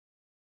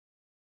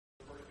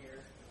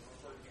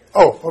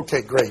Oh,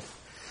 okay, great.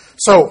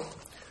 So,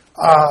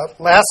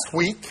 last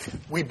week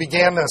we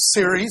began a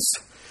series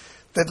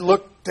that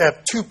looked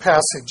at two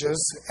passages,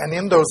 and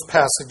in those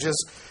passages,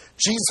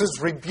 Jesus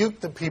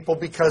rebuked the people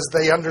because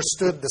they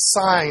understood the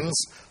signs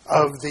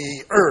of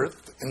the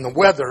earth and the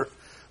weather,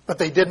 but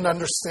they didn't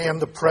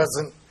understand the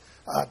present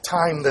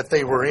time that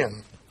they were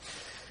in.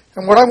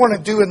 And what I want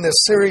to do in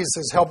this series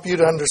is help you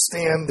to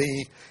understand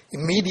the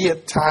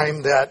immediate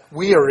time that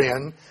we are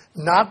in,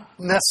 not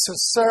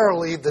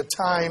necessarily the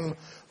time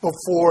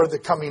before the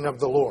coming of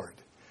the Lord.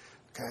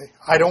 Okay?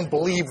 I don't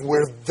believe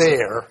we're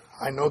there.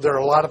 I know there are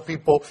a lot of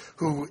people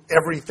who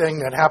everything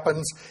that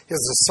happens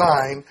is a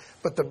sign,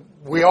 but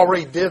we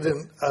already did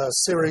a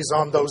series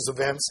on those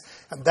events,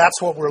 and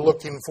that's what we're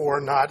looking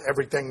for, not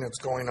everything that's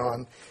going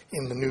on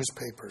in the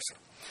newspapers.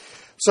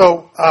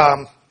 So,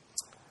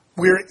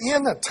 we're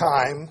in a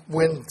time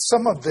when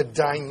some of the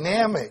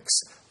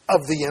dynamics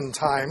of the end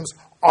times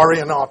are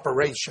in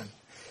operation.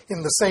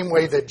 In the same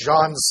way that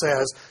John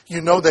says,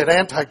 you know that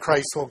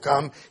Antichrist will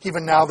come.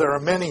 Even now there are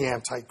many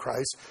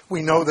Antichrists.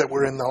 We know that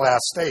we're in the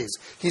last days.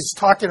 He's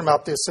talking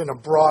about this in a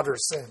broader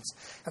sense.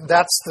 And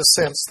that's the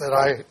sense that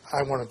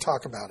I want to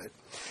talk about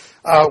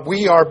it.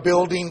 We are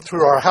building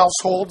through our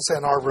households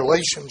and our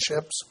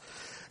relationships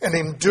an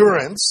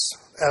endurance,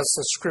 as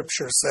the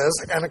Scripture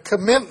says, and a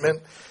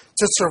commitment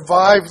to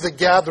survive the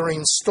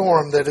gathering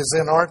storm that is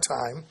in our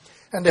time,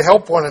 and to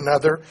help one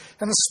another,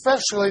 and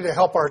especially to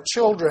help our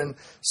children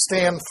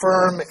stand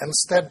firm and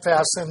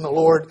steadfast in the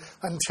Lord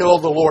until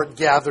the Lord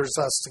gathers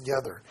us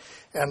together.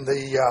 And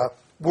the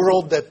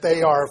world that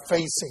they are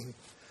facing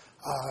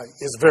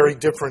is very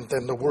different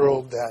than the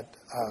world that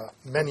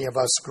many of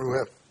us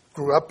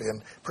grew up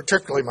in,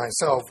 particularly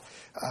myself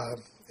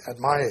at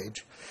my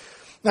age.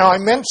 Now, I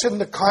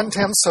mentioned the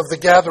contents of the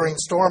gathering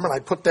storm, and I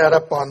put that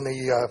up on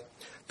the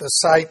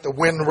site, the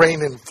wind,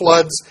 rain, and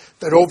floods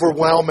that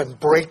overwhelm and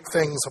break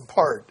things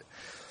apart.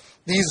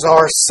 These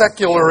are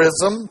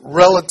secularism,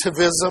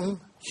 relativism,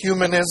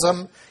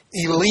 humanism,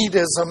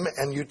 elitism,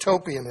 and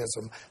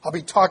utopianism. I'll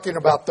be talking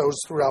about those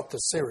throughout the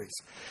series.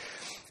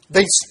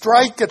 They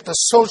strike at the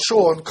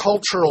social and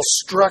cultural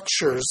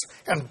structures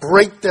and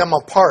break them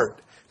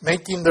apart,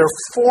 making their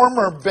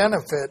former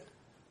benefit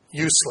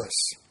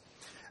useless.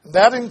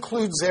 That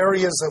includes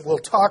areas that we'll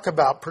talk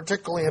about,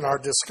 particularly in our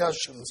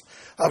discussions,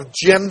 of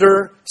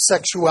gender,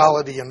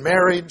 sexuality and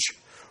marriage,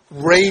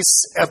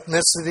 race,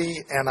 ethnicity,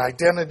 and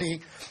identity,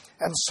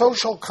 and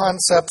social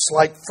concepts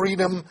like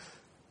freedom,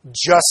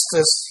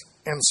 justice,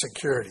 and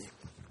security.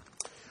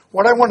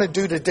 What I want to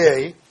do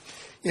today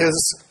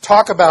is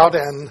talk about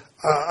and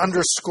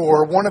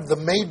underscore one of the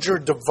major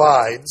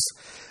divides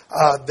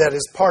that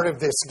is part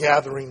of this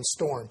gathering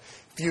storm.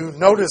 If you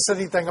notice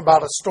anything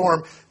about a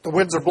storm, the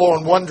winds are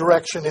blowing one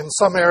direction in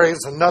some areas,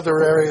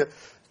 another area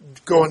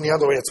going the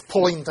other way. It's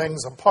pulling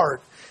things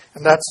apart,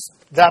 and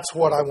that's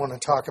what I want to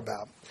talk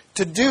about.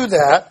 To do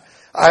that,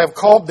 I have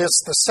called this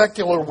the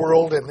secular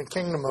world and the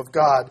kingdom of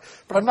God,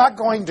 but I'm not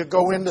going to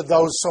go into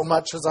those so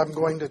much as I'm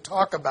going to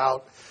talk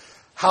about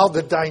how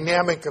the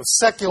dynamic of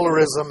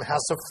secularism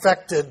has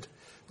affected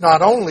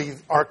not only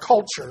our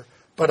culture,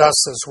 but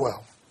us as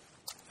well.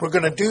 We're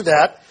going to do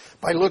that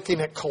by looking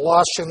at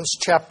Colossians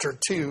chapter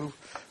 2,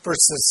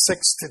 verses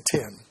 6 to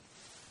 10.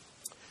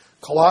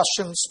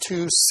 Colossians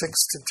 2,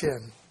 6 to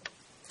 10.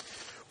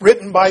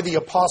 Written by the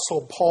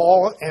Apostle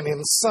Paul, and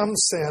in some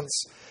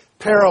sense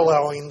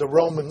paralleling the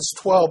Romans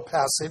 12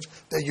 passage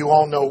that you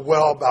all know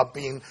well about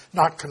being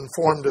not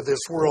conformed to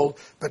this world,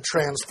 but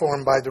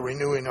transformed by the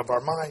renewing of our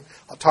mind.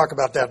 I'll talk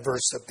about that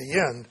verse at the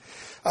end.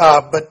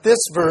 But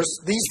these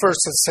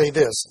verses say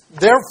this: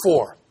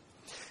 Therefore,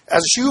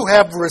 as you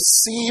have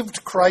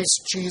received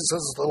Christ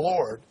Jesus the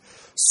Lord,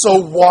 so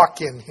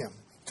walk in Him.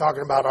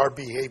 Talking about our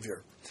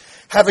behavior.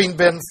 Having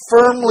been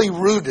firmly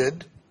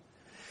rooted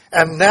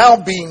and now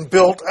being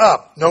built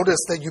up. Notice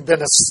that you've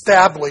been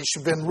established,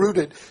 you've been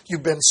rooted,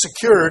 you've been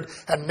secured,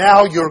 and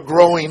now you're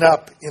growing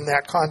up in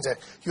that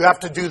context. You have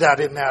to do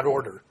that in that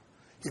order.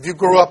 If you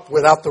grow up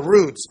without the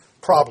roots,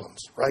 problems,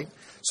 right?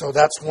 So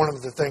that's one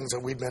of the things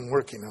that we've been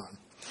working on.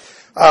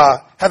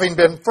 Having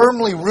been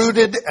firmly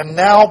rooted and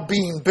now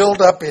being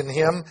built up in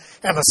Him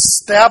and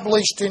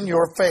established in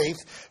your faith,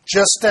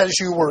 just as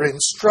you were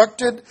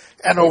instructed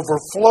and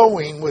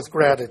overflowing with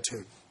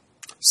gratitude.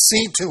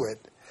 See to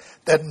it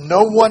that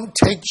no one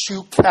takes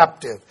you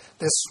captive.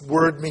 This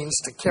word means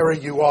to carry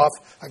you off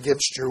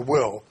against your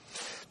will.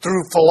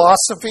 Through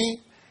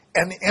philosophy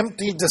and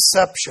empty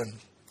deception,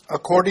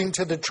 according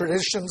to the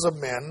traditions of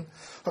men,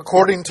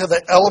 according to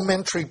the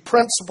elementary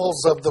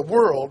principles of the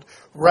world,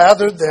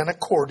 rather than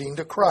according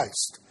to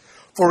Christ.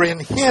 For in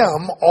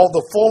Him all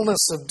the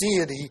fullness of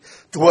deity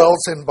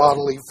dwells in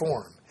bodily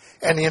form.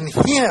 And in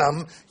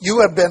Him you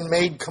have been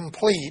made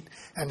complete,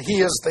 and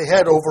He is the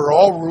head over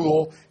all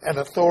rule and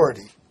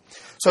authority.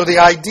 So the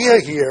idea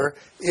here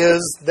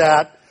is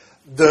that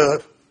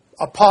the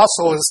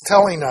apostle is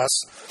telling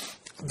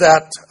us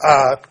that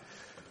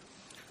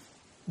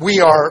we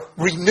are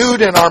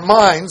renewed in our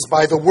minds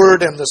by the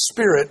Word and the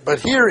Spirit.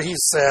 But here he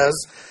says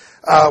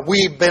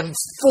we've been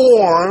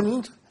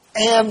formed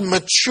and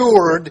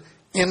matured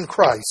in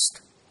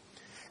Christ,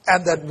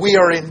 and that we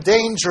are in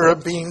danger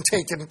of being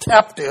taken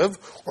captive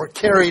or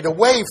carried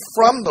away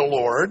from the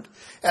Lord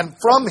and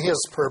from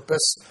His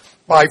purpose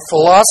by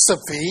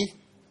philosophy,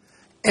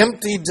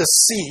 empty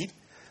deceit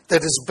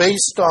that is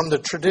based on the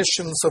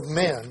traditions of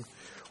men,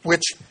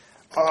 which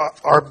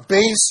are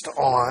based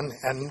on,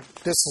 and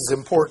this is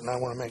important, I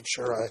want to make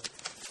sure I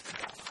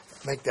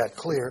make that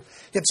clear,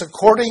 it's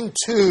according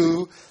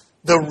to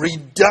the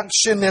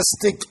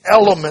reductionistic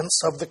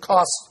elements of the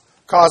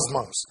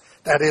cosmos,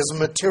 that is,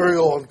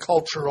 material and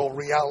cultural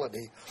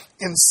reality,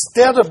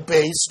 instead of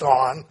based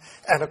on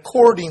and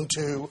according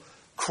to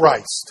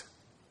Christ.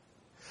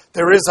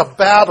 There is a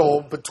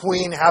battle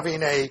between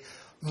having a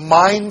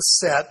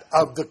mindset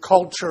of the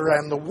culture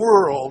and the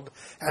world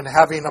and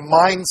having a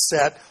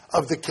mindset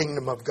of the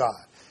kingdom of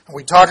God. And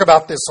we talk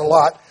about this a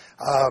lot.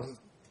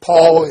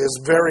 Paul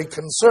is very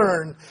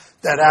concerned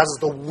that as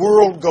the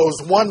world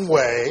goes one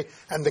way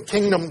and the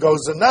kingdom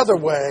goes another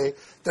way,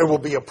 there will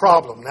be a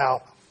problem.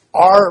 Now,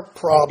 our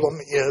problem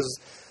is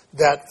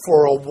that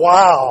for a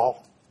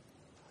while,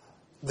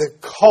 the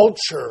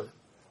culture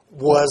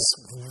was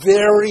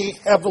very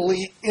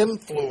heavily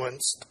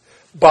influenced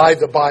by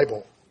the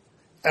Bible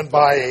and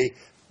by a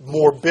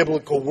more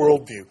biblical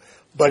worldview.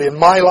 But in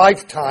my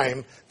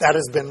lifetime, that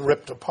has been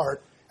ripped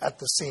apart at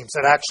the seams.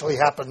 It actually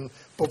happened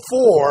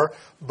before,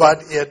 but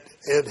it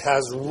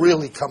has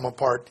really come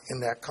apart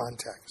in that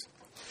context.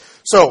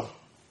 So,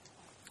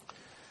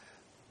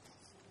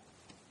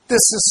 this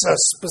is a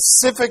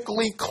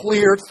specifically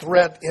clear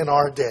threat in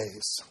our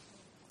days.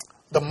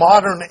 The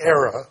modern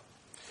era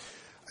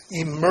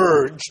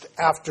emerged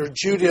after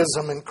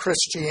Judaism and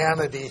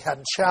Christianity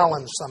had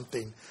challenged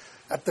something.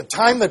 At the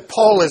time that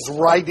Paul is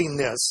writing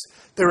this,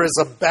 there is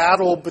a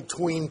battle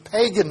between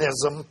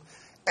paganism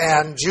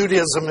and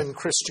Judaism and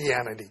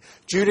Christianity.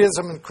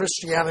 Judaism and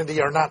Christianity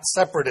are not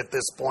separate at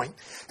this point,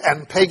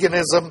 and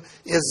paganism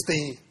is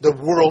the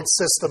world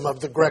system of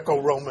the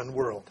Greco-Roman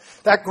world.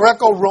 That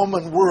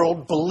Greco-Roman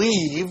world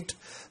believed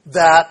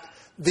that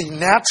the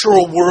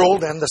natural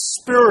world and the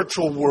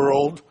spiritual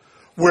world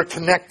were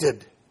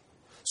connected.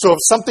 So if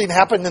something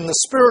happened in the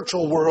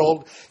spiritual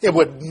world, it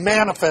would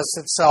manifest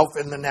itself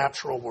in the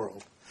natural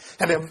world.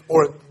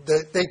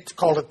 They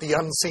called it the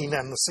unseen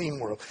and the seen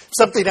world. If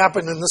something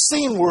happened in the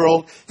seen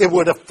world, it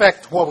would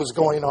affect what was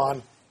going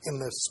on in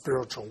the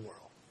spiritual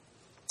world.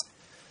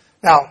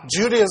 Now,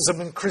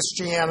 Judaism and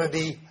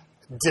Christianity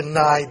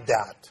denied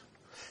that.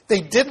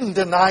 They didn't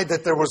deny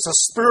that there was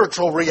a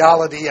spiritual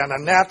reality and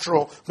a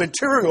natural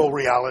material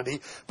reality,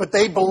 but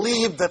they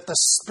believed that the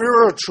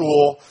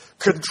spiritual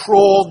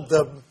controlled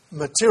the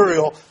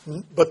material,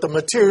 but the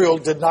material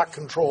did not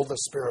control the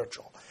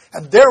spiritual.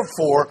 And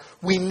therefore,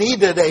 we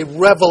needed a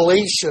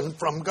revelation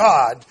from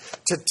God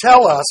to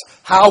tell us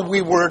how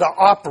we were to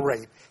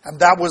operate. And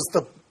that was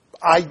the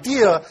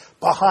idea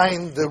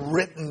behind the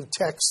written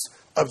text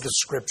of the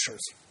Scriptures.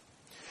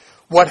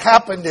 What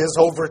happened is,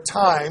 over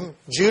time,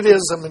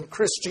 Judaism and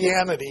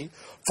Christianity,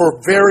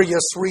 for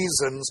various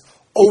reasons,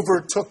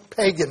 overtook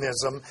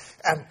paganism,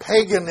 and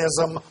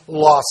paganism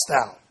lost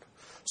out.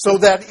 So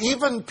that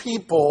even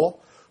people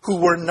who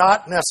were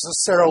not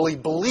necessarily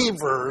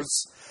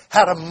believers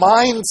had a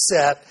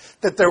mindset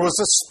that there was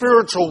a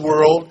spiritual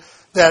world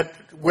that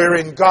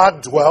wherein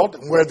God dwelt,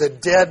 and where the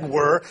dead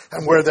were,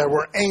 and where there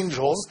were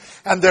angels,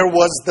 and there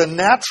was the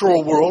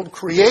natural world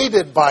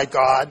created by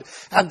God,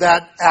 and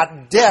that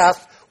at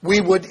death we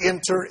would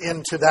enter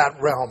into that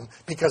realm,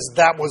 because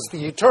that was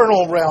the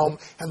eternal realm,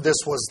 and this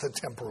was the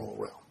temporal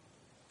realm.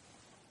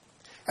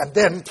 And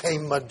then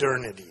came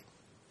modernity.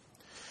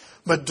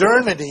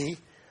 Modernity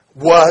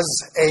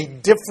was a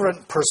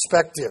different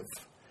perspective,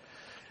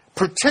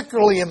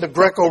 particularly in the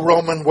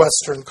Greco-Roman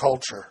Western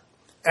culture.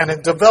 And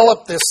it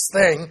developed this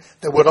thing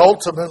that would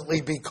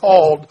ultimately be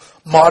called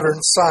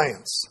modern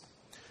science.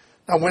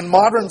 Now, when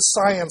modern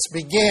science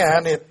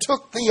began, it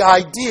took the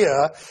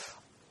idea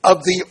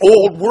of the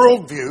old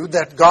worldview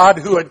that God,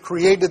 who had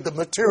created the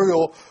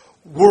material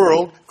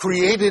world,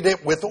 created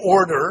it with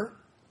order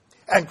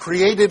and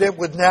created it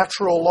with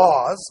natural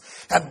laws,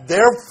 and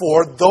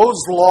therefore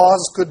those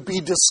laws could be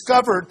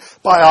discovered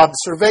by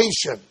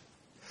observation.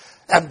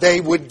 And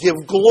they would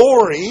give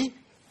glory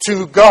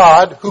to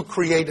God who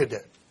created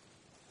it.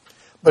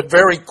 But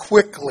very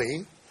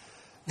quickly,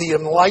 the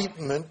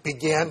Enlightenment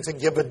began to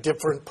give a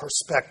different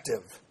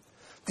perspective.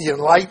 The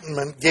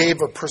Enlightenment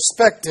gave a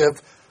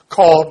perspective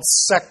called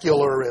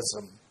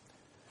secularism.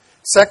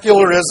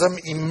 Secularism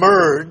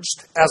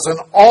emerged as an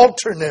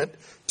alternate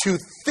to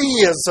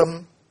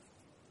theism,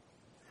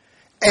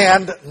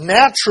 and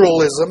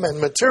naturalism and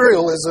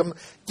materialism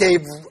gave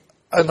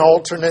an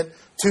alternate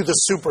to the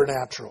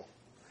supernatural.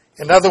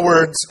 In other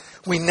words,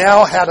 we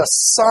now had a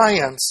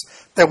science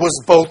that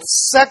was both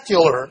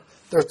secular.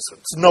 There's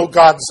no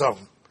God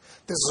zone.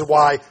 This is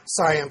why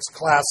science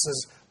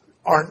classes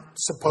aren't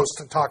supposed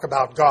to talk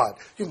about God.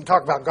 You can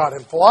talk about God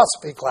in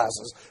philosophy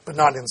classes, but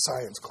not in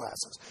science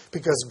classes,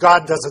 because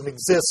God doesn't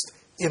exist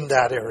in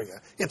that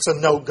area. It's a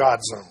no God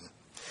zone.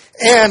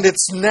 And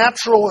it's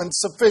natural and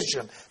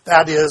sufficient.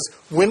 That is,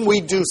 when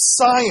we do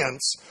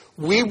science,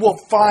 we will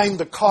find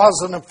the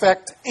cause and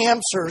effect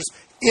answers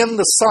in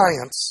the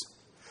science,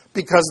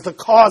 because the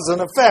cause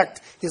and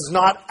effect is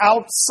not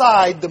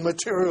outside the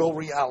material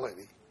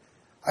reality.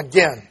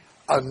 Again,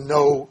 a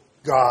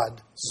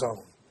no-God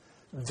zone.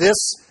 This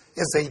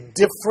is a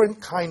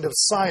different kind of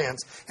science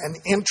and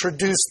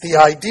introduced the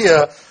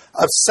idea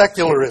of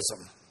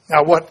secularism.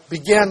 Now, what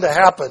began to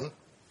happen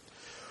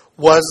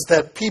was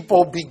that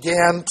people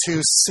began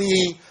to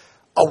see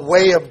a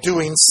way of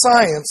doing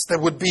science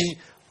that would be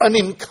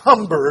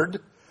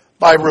unencumbered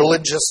by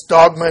religious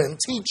dogma and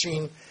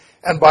teaching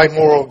and by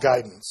moral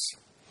guidance.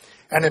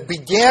 And it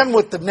began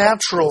with the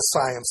natural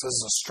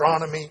sciences,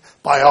 astronomy,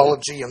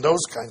 biology, and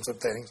those kinds of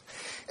things.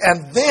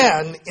 And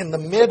then, in the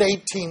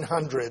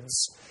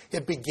mid-1800s,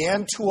 it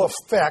began to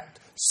affect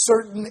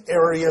certain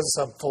areas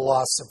of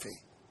philosophy.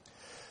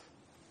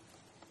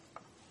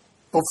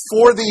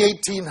 Before the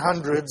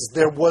 1800s,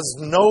 there was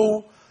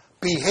no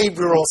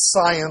behavioral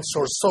science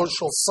or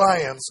social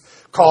science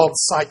called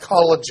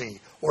psychology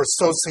or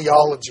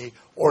sociology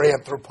or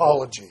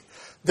anthropology.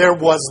 There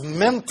was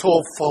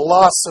mental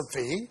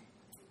philosophy,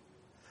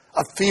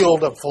 a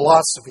field of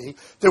philosophy.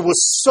 There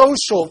was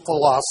social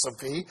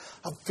philosophy,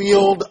 a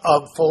field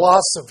of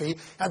philosophy,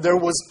 and there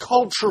was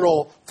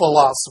cultural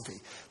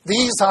philosophy.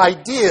 These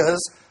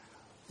ideas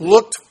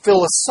looked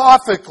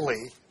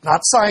philosophically,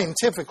 not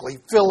scientifically,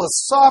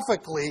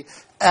 philosophically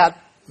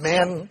at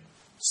man,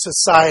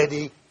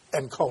 society,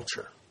 and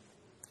culture.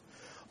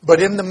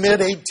 But in the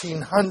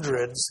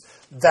mid-1800s,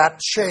 that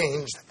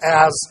changed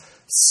as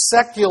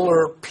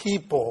secular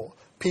people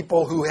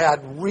who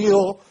had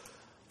real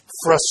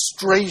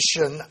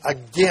frustration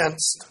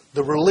against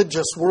the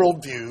religious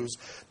worldviews,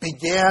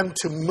 began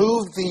to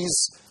move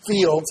these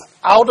fields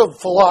out of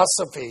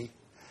philosophy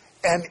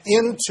and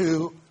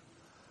into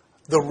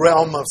the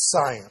realm of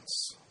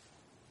science.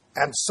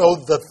 And so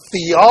the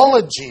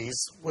theologies,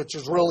 which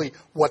is really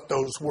what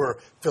those were,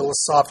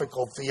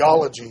 philosophical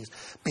theologies,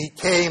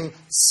 became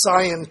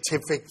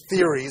scientific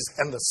theories,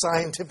 and the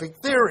scientific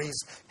theories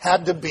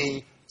had to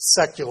be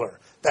secular.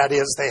 That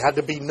is, they had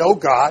to be no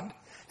God,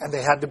 and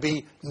they had to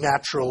be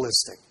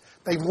naturalistic.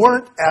 They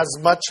weren't as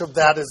much of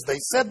that as they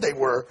said they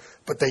were,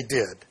 but they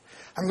did.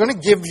 I'm going to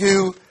give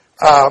you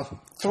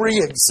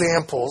 3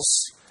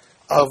 examples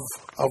of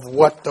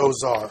what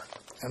those are.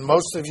 And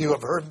most of you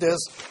have heard this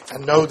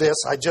and know this.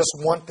 I just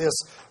want this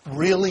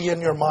really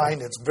in your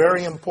mind. It's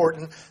very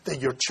important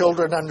that your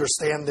children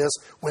understand this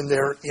when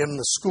they're in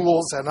the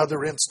schools and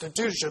other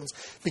institutions,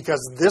 because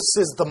this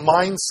is the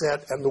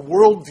mindset and the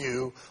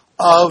worldview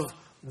of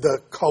the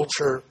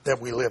culture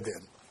that we live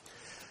in.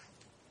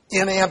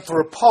 In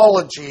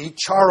anthropology,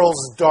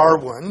 Charles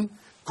Darwin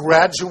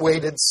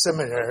graduated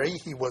seminary.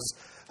 He was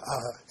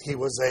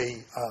a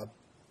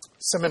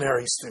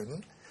seminary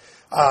student.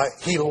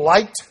 He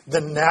liked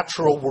the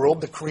natural world,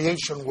 the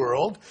creation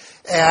world,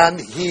 and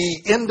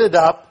he ended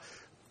up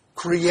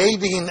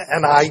creating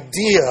an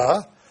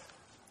idea,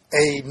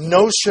 a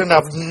notion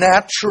of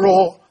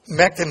natural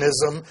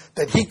mechanism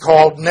that he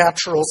called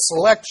natural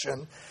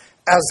selection,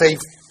 as a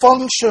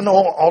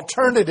functional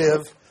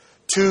alternative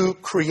to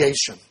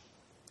creation.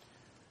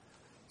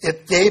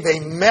 It gave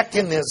a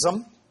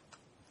mechanism,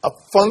 a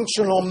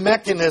functional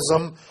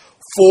mechanism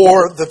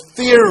for the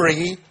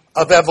theory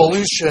of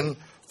evolution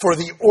for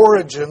the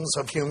origins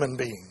of human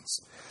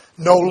beings.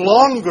 No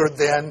longer,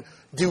 then,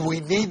 do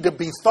we need to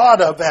be thought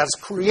of as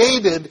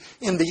created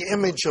in the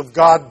image of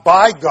God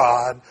by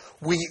God.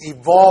 We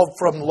evolved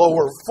from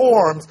lower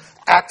forms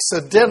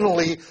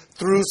accidentally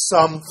through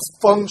some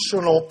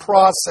functional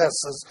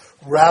processes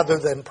rather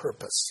than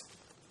purpose.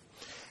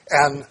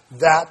 And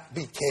that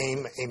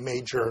became a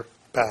major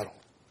battle.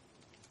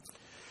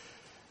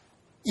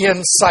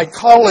 In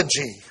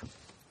psychology,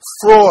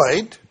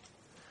 Freud,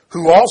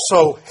 who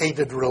also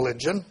hated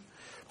religion,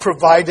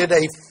 provided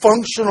a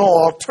functional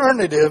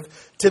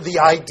alternative to the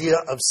idea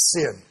of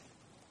sin,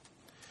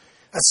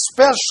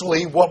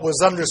 especially what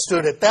was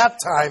understood at that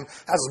time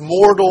as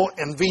mortal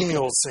and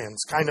venial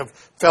sins, kind of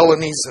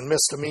felonies and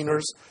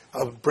misdemeanors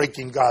of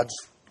breaking God's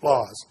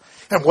laws.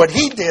 And what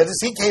he did is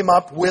he came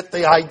up with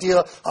the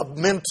idea of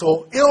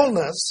mental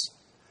illness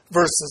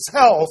versus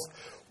health,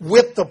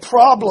 with the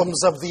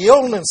problems of the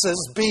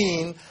illnesses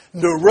being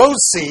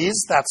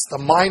neuroses, that's the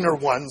minor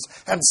ones,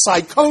 and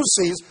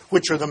psychoses,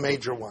 which are the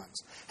major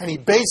ones. And he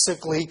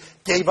basically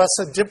gave us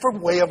a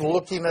different way of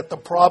looking at the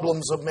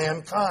problems of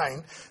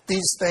mankind.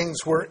 These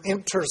things were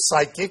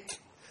interpsychic.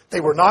 They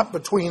were not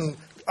between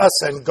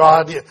us and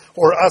God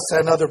or us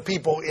and other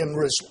people in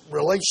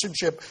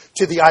relationship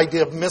to the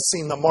idea of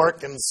missing the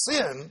mark and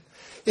sin.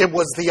 It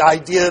was the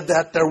idea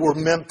that there were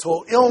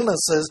mental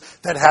illnesses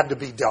that had to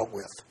be dealt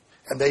with.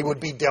 And they would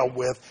be dealt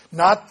with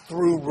not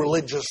through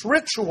religious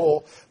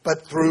ritual,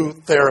 but through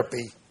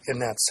therapy in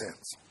that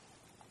sense.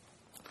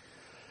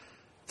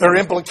 There are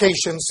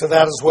implications to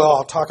that as well.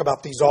 I'll talk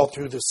about these all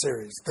through this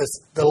series.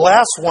 The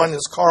last one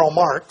is Karl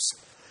Marx.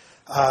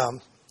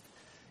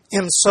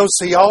 In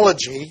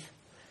sociology,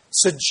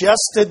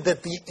 suggested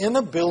that the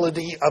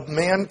inability of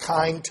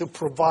mankind to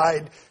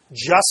provide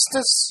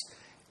justice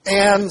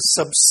and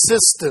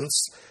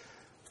subsistence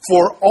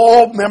for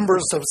all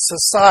members of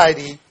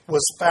society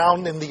was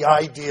found in the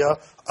idea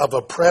of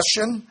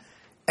oppression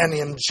and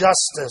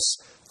injustice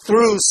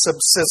through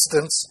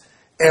subsistence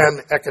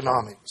and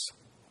economics.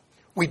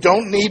 We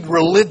don't need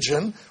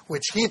religion,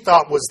 which he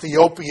thought was the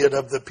opiate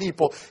of the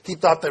people. He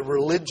thought that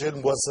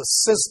religion was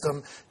a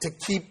system to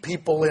keep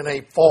people in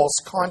a false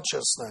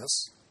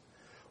consciousness.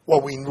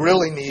 What we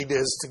really need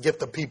is to get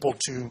the people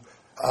to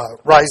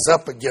rise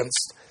up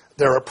against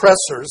their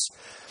oppressors,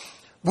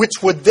 which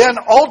would then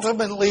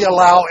ultimately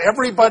allow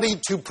everybody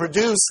to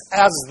produce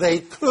as they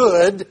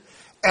could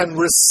and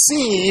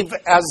receive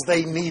as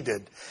they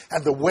needed.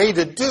 And the way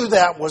to do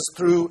that was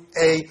through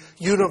a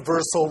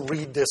universal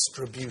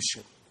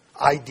redistribution.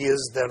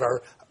 Ideas that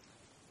are,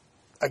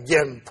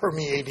 again,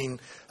 permeating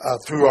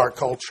through our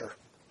culture.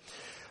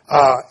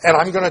 And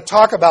I'm going to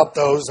talk about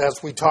those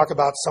as we talk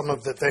about some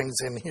of the things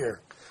in here.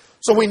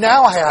 So we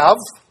now have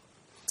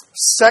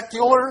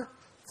secular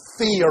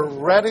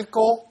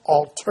theoretical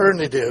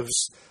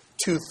alternatives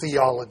to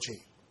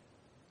theology.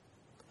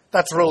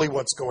 That's really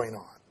what's going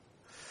on.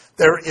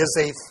 There is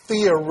a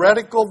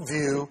theoretical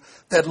view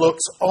that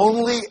looks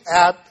only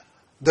at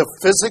the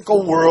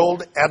physical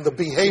world and the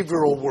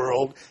behavioral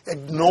world,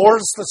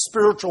 ignores the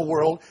spiritual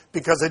world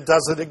because it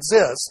doesn't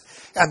exist,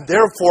 and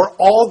therefore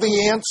all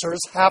the answers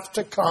have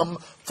to come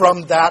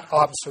from that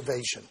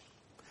observation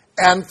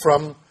and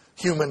from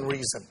human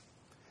reason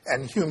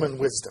and human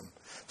wisdom.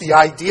 The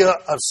idea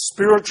of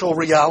spiritual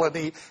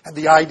reality and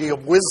the idea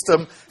of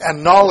wisdom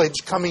and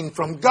knowledge coming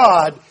from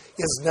God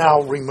is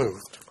now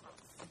removed.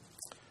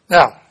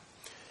 Now,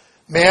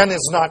 man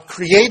is not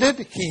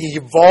created. He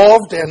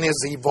evolved and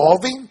is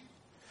evolving.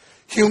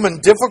 Human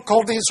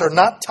difficulties are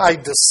not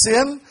tied to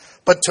sin,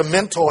 but to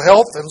mental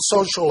health and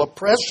social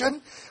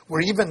oppression.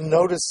 We're even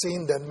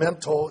noticing that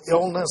mental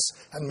illness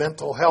and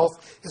mental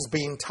health is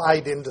being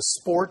tied into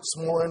sports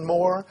more and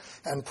more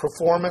and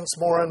performance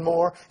more and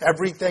more.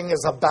 Everything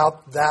is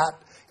about that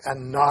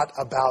and not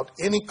about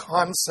any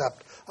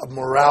concept of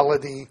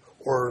morality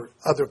or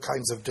other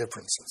kinds of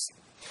differences.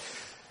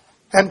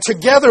 And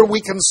together we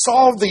can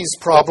solve these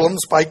problems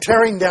by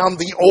tearing down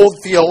the old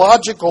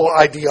theological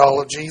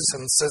ideologies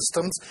and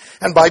systems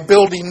and by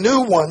building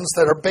new ones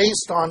that are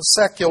based on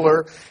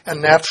secular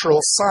and natural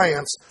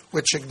science,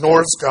 which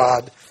ignores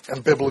God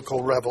and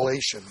biblical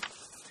revelation.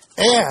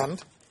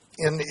 And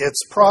in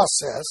its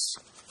process,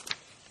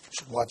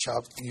 should watch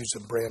out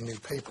using brand new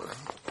paper.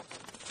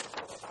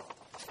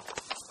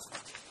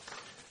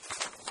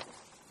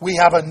 We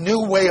have a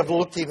new way of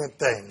looking at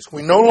things.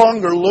 We no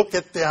longer look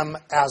at them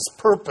as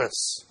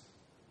purpose.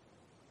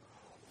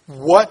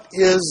 What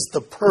is the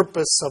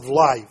purpose of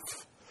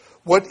life?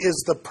 What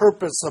is the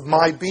purpose of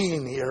my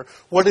being here?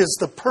 What is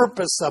the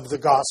purpose of the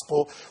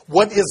gospel?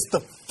 What is the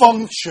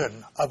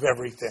function of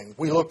everything?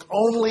 We look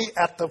only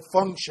at the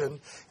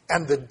function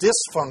and the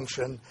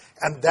dysfunction,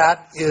 and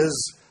that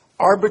is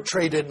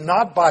arbitrated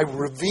not by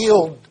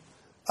revealed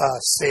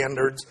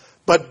standards,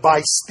 but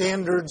by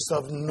standards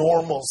of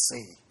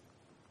normalcy.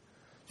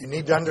 You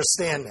need to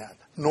understand that.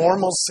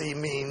 Normalcy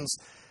means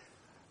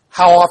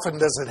how often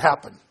does it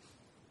happen?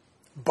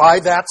 By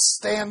that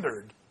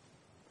standard,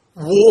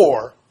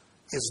 war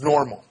is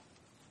normal.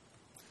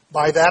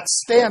 By that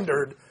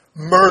standard,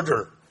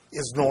 murder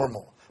is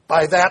normal.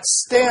 By that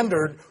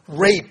standard,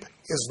 rape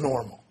is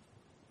normal.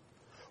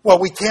 Well,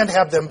 we can't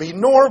have them be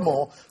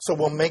normal, so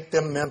we'll make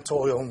them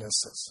mental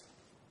illnesses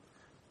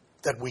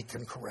that we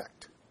can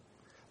correct.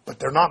 But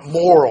they're not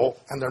moral,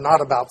 and they're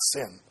not about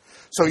sin.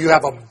 So you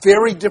have a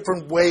very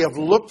different way of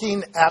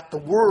looking at the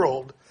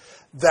world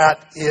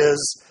that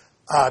is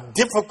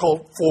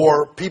difficult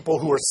for people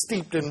who are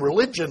steeped in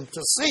religion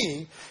to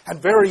see,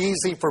 and very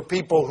easy for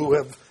people who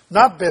have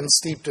not been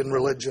steeped in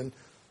religion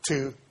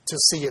to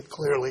see it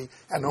clearly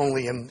and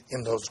only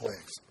in those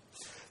ways.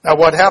 Now,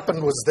 what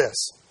happened was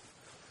this.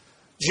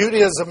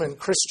 Judaism and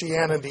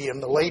Christianity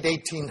in the late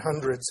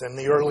 1800s and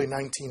the early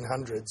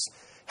 1900s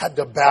had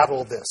to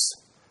battle this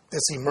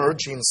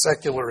emerging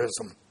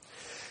secularism.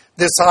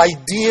 This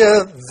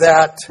idea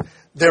that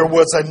there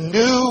was a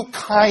new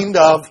kind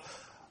of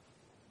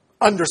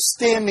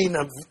understanding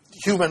of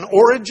human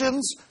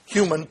origins,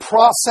 human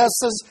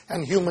processes,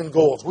 and human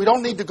goals. We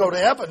don't need to go to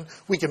heaven.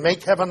 We can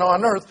make heaven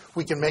on earth.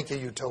 We can make a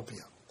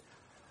utopia.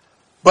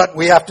 But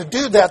we have to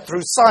do that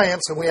through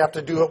science, and we have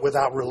to do it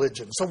without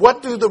religion. So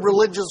what do the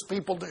religious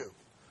people do?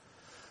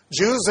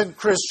 Jews and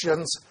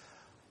Christians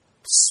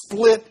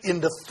split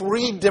into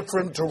three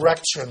different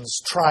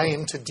directions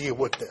trying to deal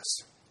with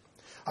this.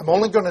 I'm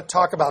only going to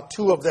talk about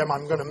two of them.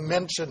 I'm going to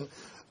mention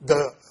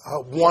the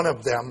one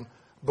of them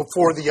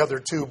before the other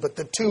two, but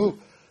the two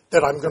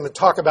that I'm going to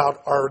talk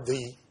about are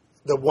the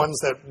ones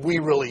that we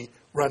really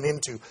run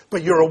into.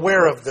 But you're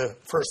aware of the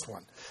first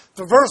one.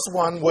 The first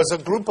one was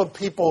a group of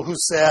people who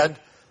said,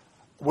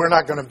 we're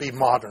not going to be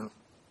modern.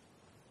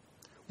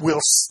 We'll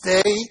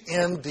stay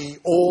in the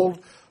old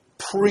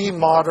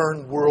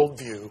pre-modern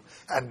worldview,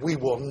 and we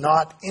will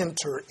not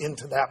enter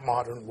into that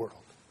modern world.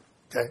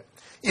 Okay?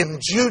 In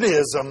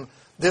Judaism,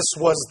 this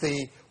was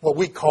what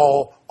we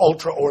call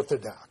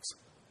ultra-Orthodox.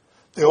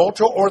 The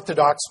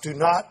ultra-Orthodox do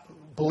not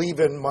believe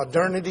in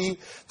modernity.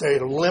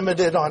 They're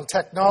limited on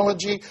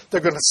technology.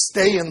 They're going to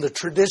stay in the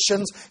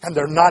traditions, and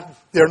they're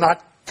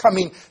not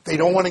coming. They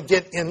don't want to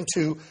get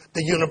into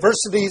the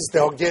universities.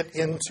 They'll get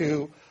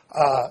into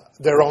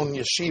their own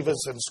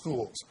yeshivas and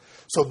schools.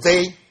 So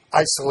they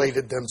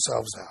isolated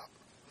themselves out.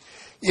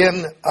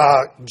 In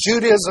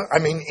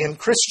in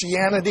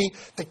Christianity,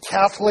 the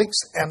Catholics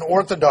and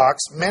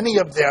Orthodox, many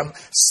of them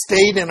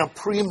stayed in a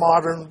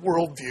pre-modern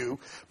worldview,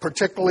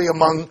 particularly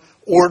among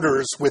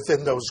orders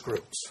within those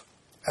groups.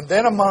 And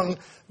then among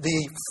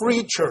the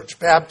free church,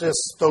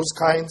 Baptists, those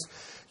kinds,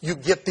 you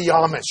get the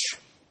Amish,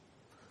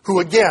 who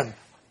again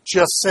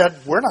just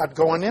said, we're not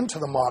going into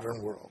the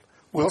modern world.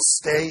 We'll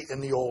stay in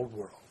the old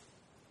world.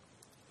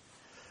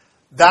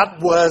 That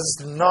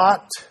was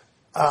not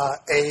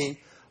a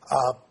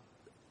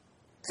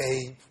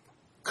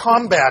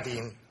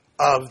combating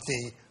of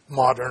the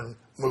modern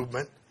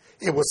movement.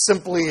 It was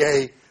simply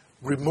a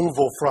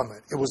removal from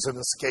it. It was an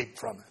escape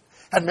from it.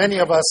 And many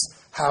of us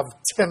have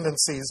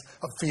tendencies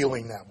of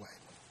feeling that way.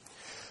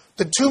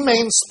 The two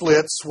main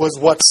splits was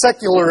what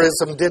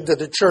secularism did to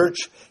the church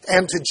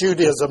and to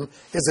Judaism,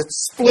 is it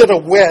split a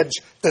wedge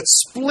that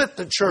split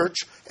the church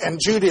and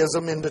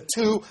Judaism into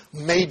two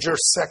major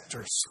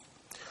sectors.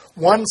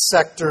 One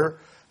sector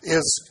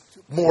is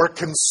more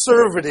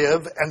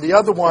conservative, and the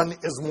other one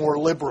is more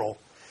liberal.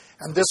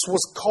 And this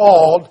was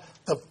called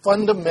the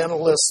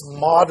fundamentalist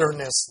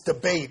modernist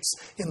debates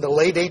in the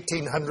late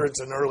 1800s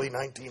and early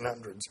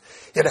 1900s.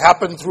 It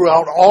happened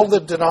throughout all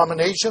the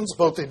denominations,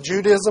 both in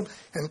Judaism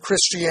and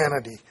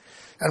Christianity.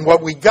 And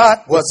what we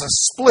got was a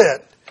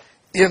split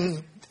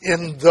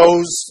in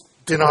those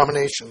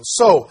denominations.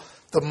 So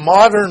the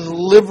modern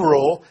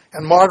liberal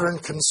and modern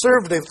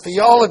conservative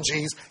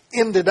theologies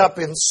ended up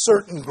in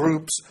certain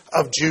groups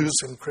of Jews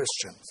and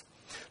Christians.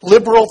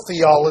 Liberal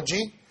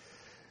theology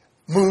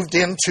moved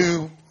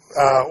into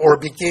or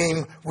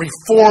became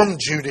Reformed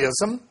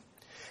Judaism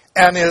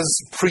and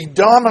is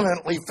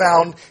predominantly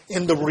found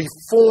in the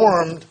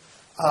Reformed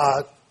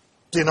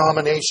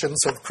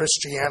denominations of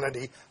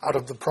Christianity out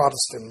of the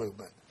Protestant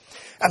movement.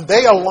 And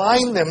they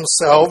align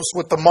themselves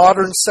with the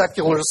modern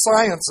secular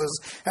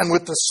sciences and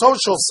with the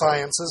social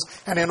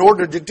sciences, and in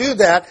order to do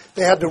that,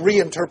 they had to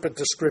reinterpret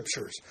the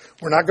scriptures.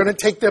 We're not going to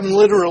take them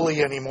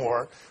literally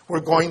anymore.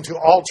 We're going to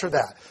alter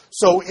that.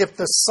 So if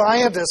the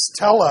scientists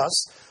tell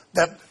us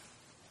that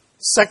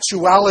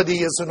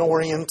sexuality is an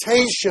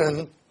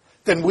orientation,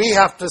 then we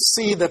have to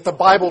see that the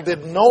Bible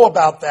didn't know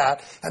about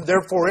that, and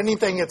therefore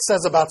anything it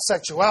says about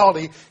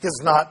sexuality is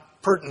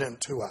not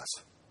pertinent to us.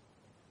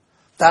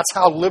 That's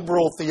how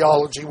liberal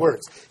theology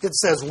works. It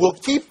says we'll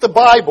keep the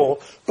Bible,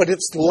 but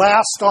it's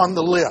last on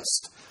the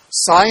list.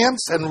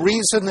 Science and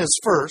reason is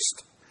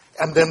first,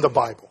 and then the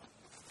Bible.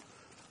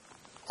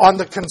 On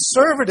the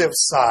conservative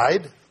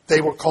side, they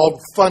were called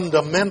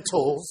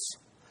fundamentals.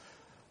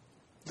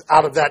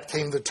 Out of that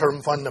came the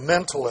term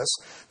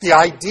fundamentalist. The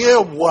idea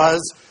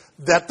was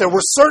that there were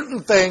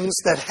certain things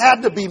that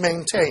had to be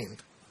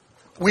maintained.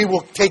 We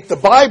will take the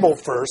Bible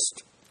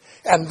first,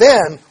 and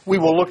then we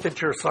will look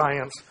at your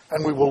science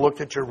and we will look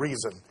at your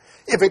reason.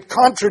 If it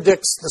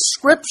contradicts the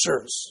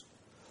scriptures,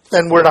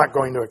 then we're not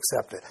going to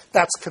accept it.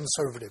 That's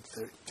conservative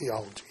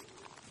theology.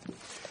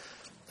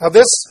 Now,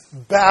 this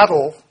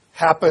battle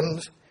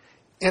happened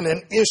in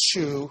an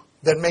issue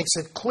that makes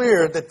it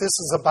clear that this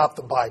is about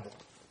the Bible.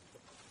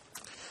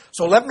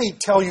 So let me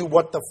tell you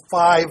what the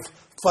 5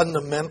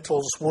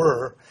 fundamentals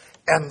were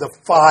and the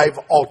 5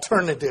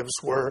 alternatives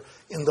were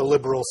in the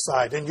liberal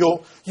side. And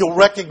you'll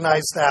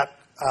recognize that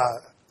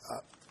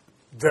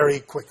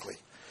very quickly.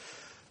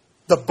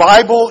 The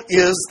Bible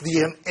is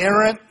the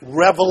inerrant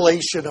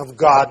revelation of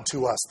God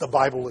to us. The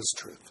Bible is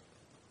truth.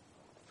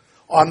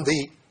 On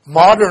the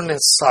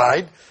modernist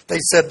side, they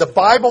said the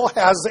Bible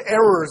has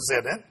errors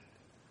in it,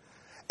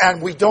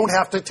 and we don't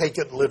have to take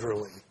it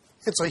literally.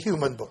 It's a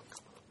human book.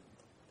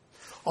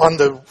 On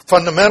the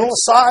fundamental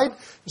side,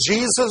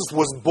 Jesus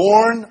was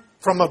born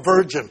from a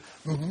virgin.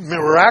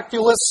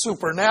 Miraculous,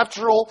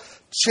 supernatural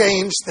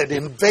change that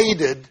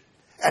invaded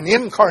and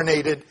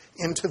incarnated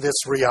into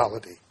this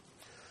reality.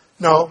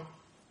 No,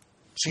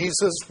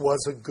 Jesus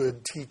was a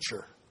good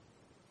teacher.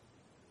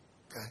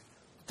 Okay?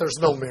 There's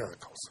no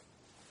miracles.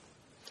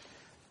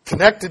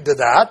 Connected to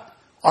that,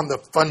 on the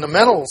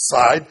fundamental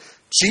side,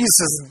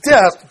 Jesus'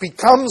 death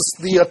becomes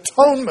the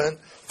atonement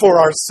for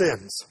our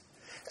sins.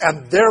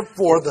 And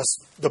therefore,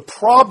 the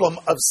problem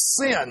of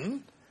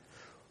sin,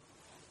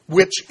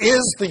 which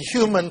is the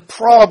human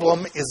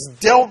problem, is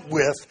dealt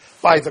with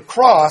by the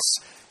cross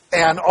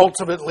and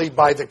ultimately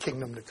by the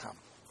kingdom to come.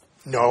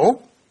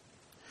 No.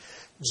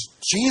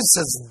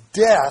 Jesus'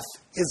 death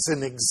is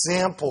an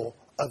example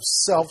of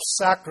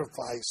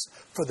self-sacrifice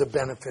for the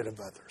benefit of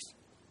others.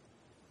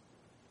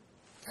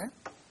 Okay?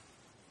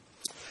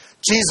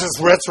 Jesus'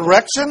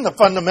 resurrection, the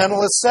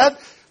fundamentalists said,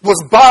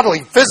 was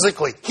bodily,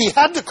 physically. He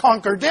had to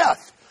conquer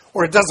death,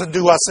 or it doesn't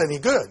do us any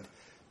good.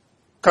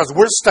 Because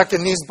we're stuck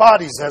in these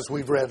bodies, as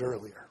we've read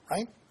earlier,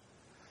 right?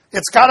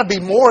 It's got to be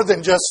more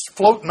than just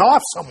floating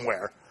off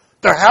somewhere.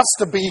 There has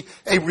to be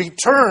a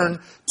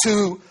return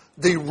to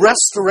the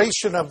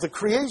restoration of the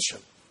creation,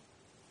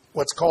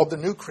 what's called the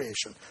new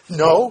creation.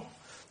 No,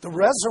 the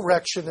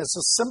resurrection is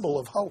a symbol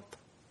of hope,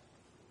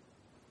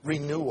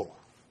 renewal.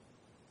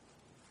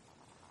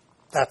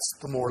 That's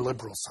the more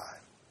liberal side.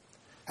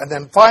 And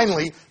then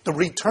finally, the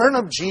return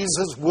of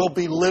Jesus will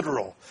be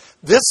literal.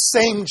 This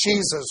same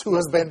Jesus who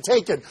has been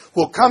taken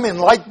will come in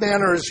like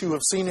manner as you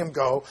have seen him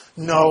go.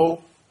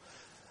 No.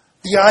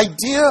 The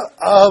idea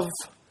of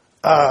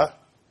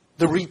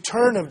the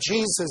return of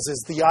Jesus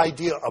is the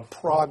idea of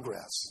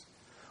progress.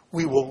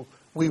 We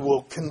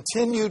will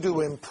continue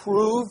to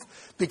improve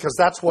because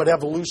that's what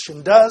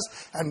evolution does,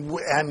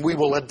 and we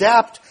will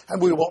adapt, and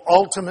we will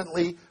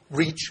ultimately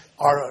reach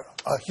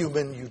a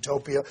human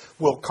utopia.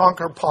 We'll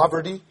conquer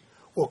poverty.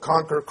 We'll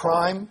conquer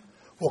crime,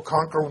 we'll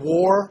conquer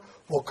war,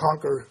 we'll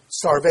conquer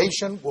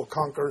starvation, we'll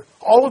conquer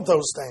all of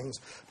those things,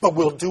 but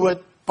we'll do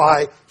it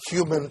by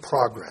human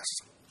progress.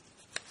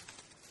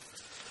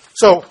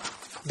 So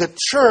the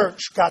church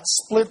got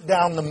split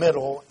down the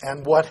middle,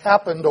 and what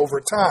happened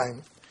over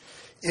time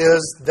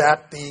is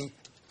that the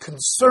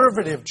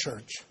conservative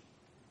church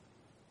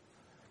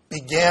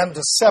began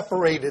to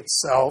separate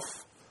itself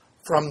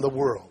from the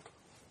world.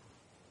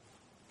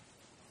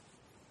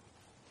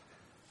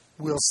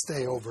 We'll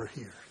stay over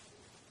here.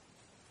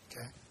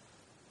 Okay?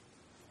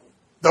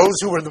 Those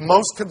who are the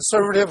most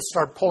conservative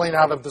start pulling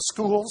out of the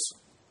schools.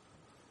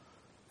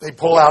 They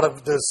pull out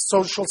of the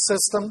social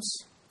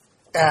systems.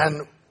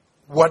 And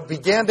what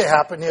began to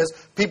happen is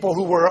people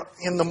who were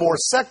in the more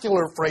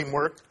secular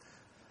framework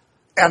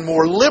and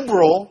more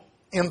liberal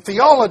in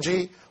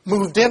theology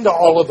moved into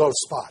all of those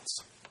spots.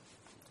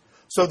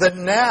 So that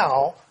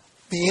now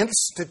the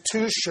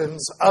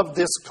institutions of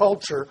this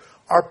culture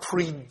are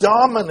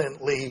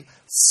predominantly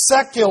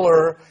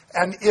secular,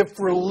 and if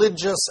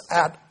religious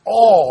at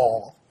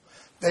all,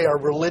 they are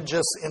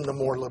religious in the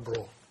more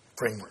liberal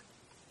framework.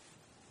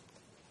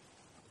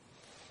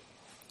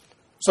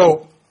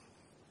 So,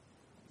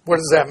 what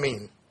does that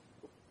mean?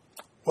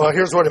 Well,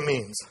 here's what it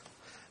means.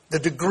 The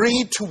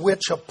degree to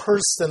which a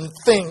person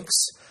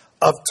thinks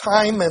of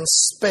time and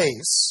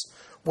space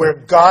where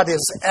God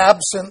is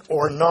absent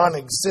or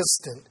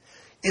non-existent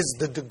is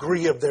the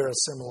degree of their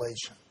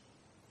assimilation.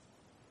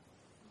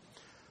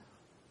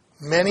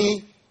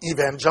 Many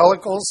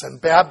evangelicals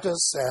and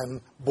Baptists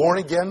and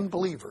born-again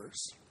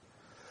believers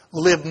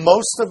live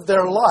most of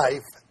their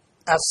life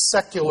as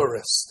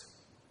secularists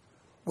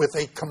with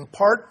a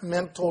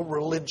compartmental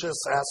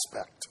religious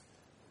aspect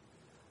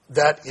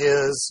that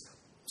is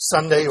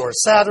Sunday or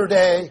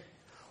Saturday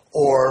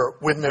or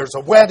when there's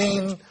a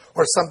wedding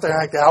or something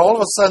like that. All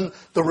of a sudden,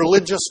 the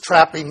religious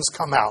trappings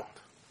come out.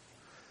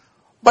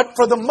 But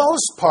for the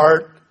most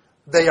part,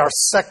 they are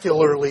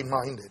secularly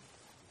minded.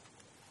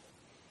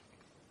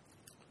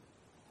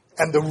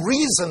 And the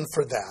reason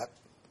for that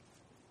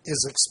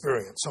is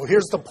experience. So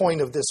here's the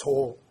point of this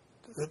whole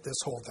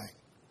thing.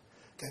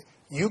 Okay?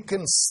 You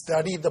can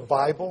study the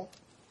Bible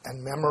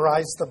and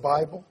memorize the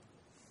Bible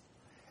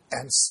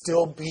and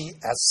still be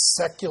as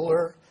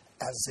secular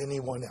as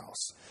anyone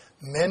else.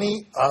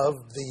 Many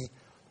of the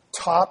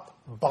top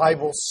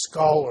Bible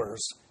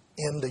scholars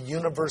in the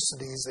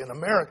universities in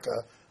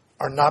America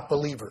are not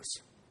believers.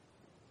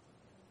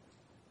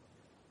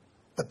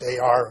 But they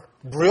are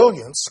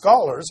brilliant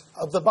scholars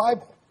of the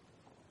Bible.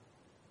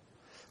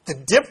 The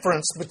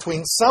difference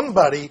between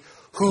somebody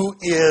who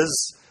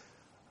is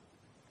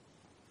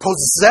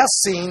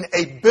possessing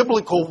a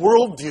biblical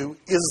worldview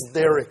is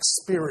their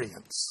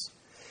experience.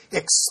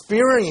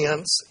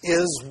 Experience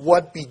is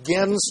what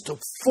begins to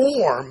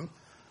form,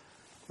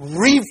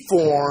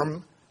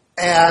 reform,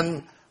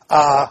 and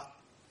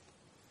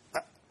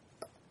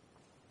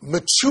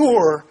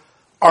mature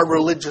our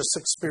religious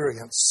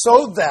experience,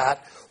 so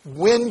that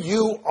when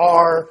you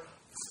are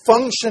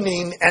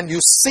functioning and you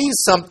see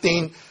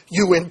something,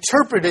 you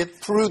interpret it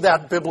through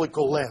that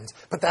biblical lens.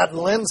 But that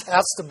lens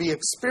has to be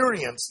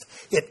experienced.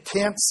 It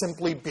can't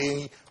simply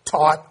be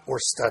taught or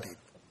studied.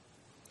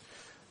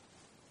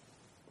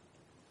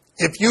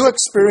 If you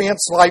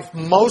experience life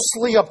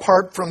mostly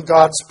apart from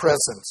God's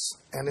presence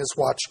and His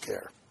watch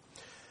care,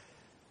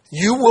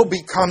 you will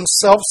become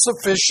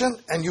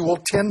self-sufficient and you will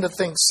tend to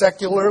think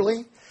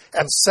secularly,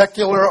 and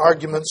secular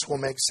arguments will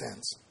make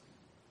sense.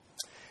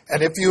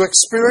 And if you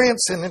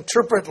experience and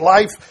interpret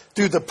life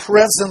through the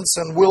presence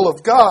and will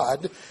of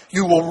God,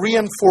 you will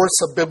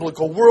reinforce a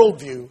biblical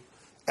worldview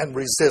and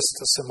resist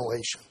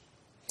assimilation.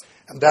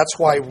 And that's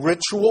why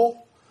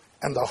ritual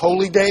and the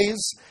holy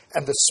days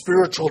and the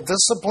spiritual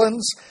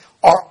disciplines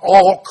are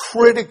all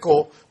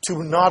critical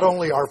to not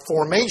only our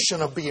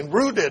formation of being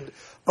rooted,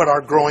 but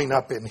our growing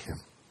up in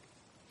Him.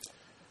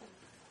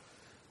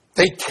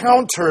 They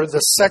counter the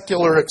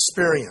secular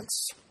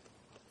experience.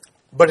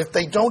 But if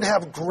they don't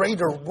have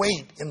greater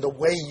weight in the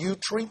way you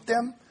treat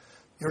them,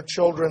 your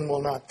children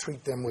will not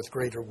treat them with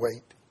greater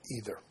weight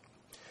either.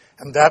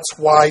 And that's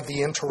why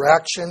the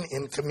interaction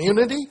in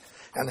community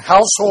and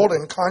household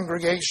and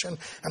congregation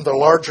and the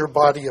larger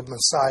body of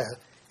Messiah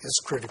is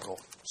critical.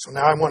 So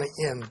now I want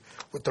to end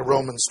with the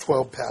Romans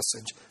 12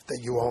 passage that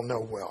you all know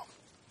well.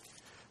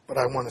 But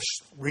I want to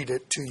read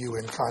it to you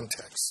in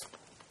context.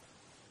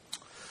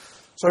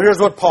 So here's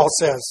what Paul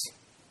says.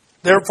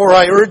 Therefore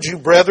I urge you,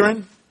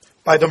 brethren,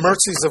 by the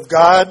mercies of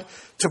God,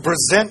 to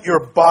present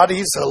your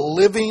bodies a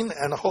living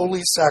and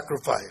holy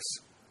sacrifice,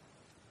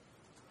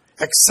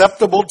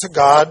 acceptable to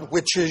God,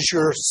 which is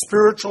your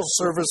spiritual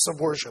service of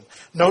worship.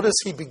 Notice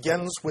he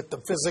begins with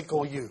the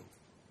physical you.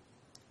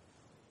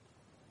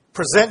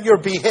 Present your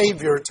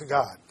behavior to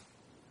God.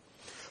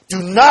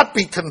 Do not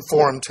be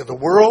conformed to the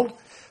world,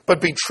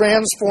 but be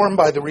transformed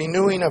by the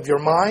renewing of your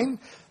mind.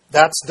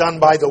 That's done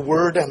by the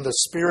Word and the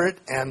Spirit,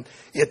 and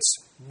it's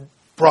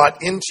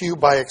brought into you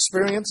by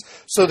experience,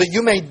 so that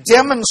you may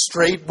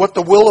demonstrate what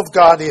the will of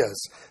God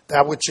is,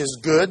 that which is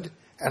good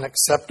and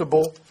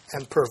acceptable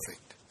and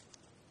perfect.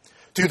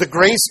 Through the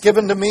grace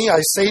given to me,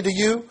 I say to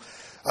you,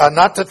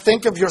 not to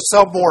think of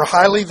yourself more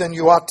highly than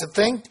you ought to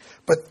think,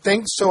 but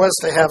think so as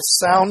to have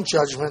sound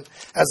judgment,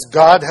 as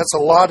God has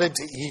allotted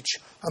to each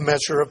a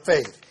measure of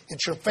faith.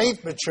 It's your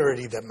faith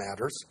maturity that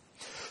matters.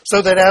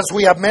 So that as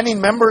we have many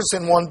members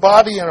in one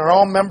body, and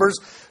all members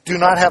do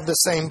not have the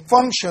same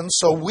function,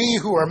 so we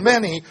who are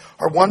many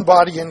are one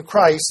body in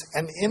Christ,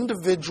 and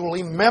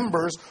individually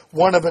members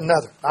one of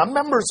another. Not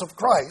members of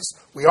Christ,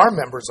 we are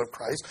members of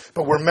Christ,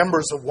 but we're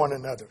members of one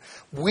another.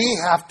 We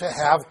have to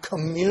have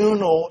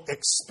communal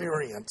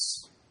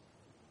experience.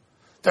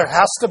 There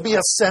has to be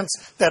a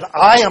sense that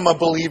I am a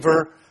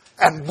believer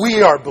and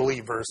we are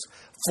believers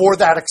for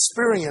that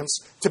experience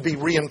to be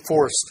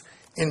reinforced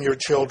in your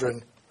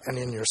children and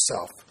in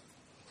yourself.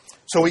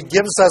 So he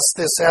gives us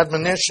this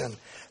admonition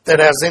that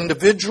as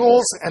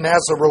individuals and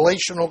as a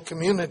relational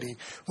community,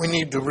 we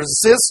need to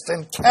resist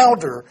and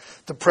counter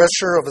the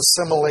pressure of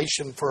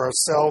assimilation for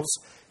ourselves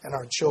and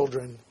our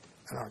children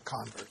and our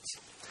converts.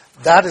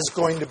 That is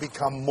going to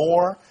become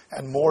more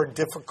and more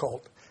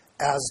difficult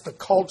as the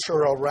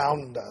culture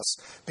around us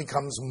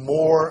becomes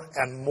more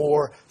and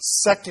more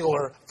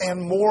secular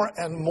and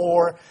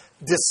more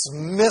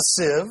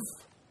dismissive,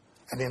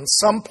 and in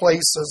some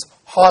places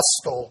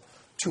hostile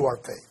to our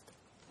faith.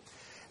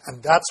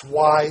 And that's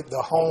why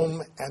the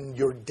home and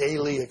your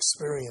daily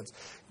experience,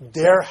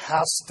 there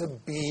has to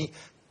be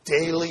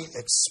daily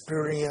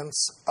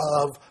experience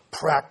of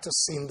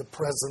practicing the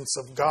presence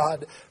of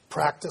God,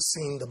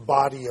 practicing the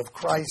body of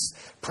Christ,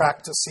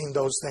 practicing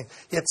those things.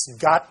 It's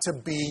got to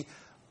be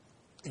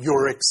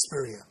your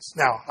experience.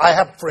 Now, I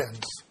have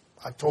friends.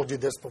 I've told you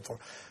this before.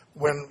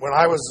 When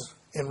I was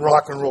in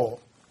rock and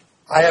roll,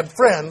 I had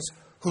friends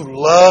who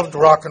loved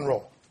rock and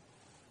roll.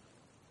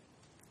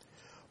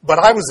 But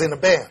I was in a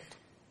band.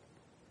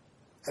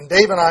 And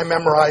Dave and I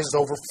memorized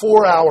over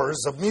 4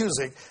 hours of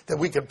music that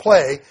we could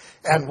play,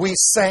 and we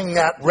sang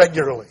that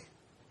regularly.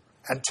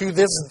 And to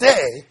this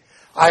day,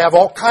 I have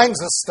all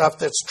kinds of stuff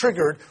that's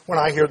triggered when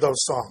I hear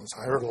those songs.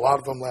 I heard a lot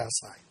of them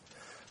last night.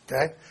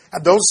 Okay?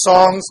 And those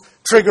songs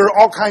trigger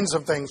all kinds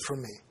of things for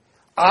me.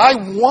 I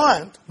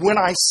want, when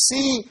I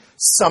see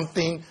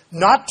something,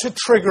 not to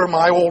trigger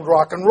my old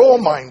rock and roll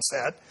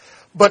mindset,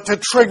 but to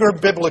trigger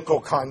biblical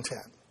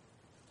content.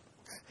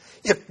 Okay?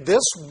 If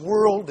this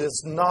world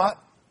is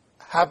not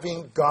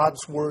having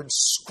God's word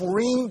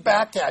scream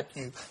back at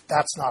you,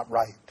 that's not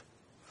right.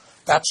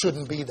 That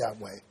shouldn't be that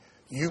way.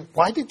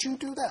 Why did you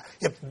do that?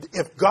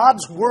 If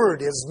God's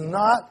word is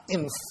not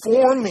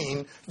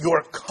informing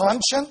your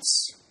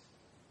conscience,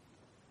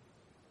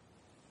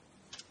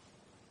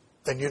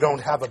 then you don't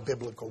have a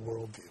biblical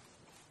worldview.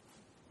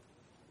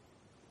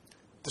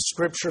 The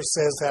scripture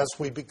says as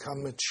we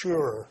become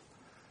mature,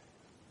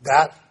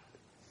 that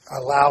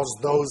allows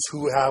those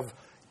who have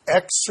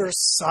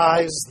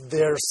exercised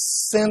their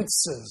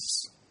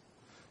senses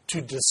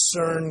to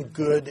discern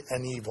good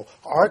and evil.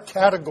 Our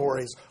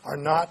categories are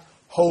not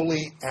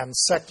holy and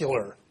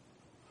secular.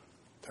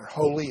 They're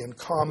holy and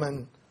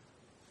common.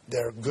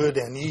 They're good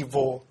and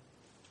evil.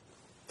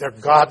 They're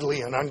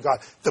godly and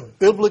ungodly. The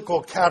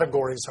biblical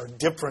categories are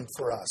different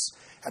for us.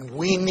 And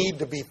we need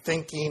to be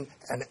thinking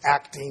and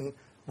acting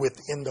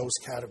within those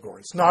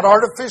categories. Not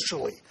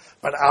artificially,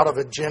 but out of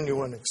a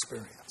genuine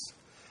experience.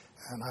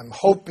 And I'm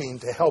hoping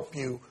to help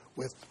you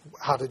with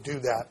how to do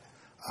that.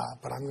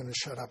 But I'm going to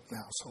shut up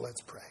now, so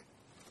let's pray.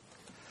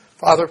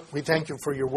 Father, we thank you for your word.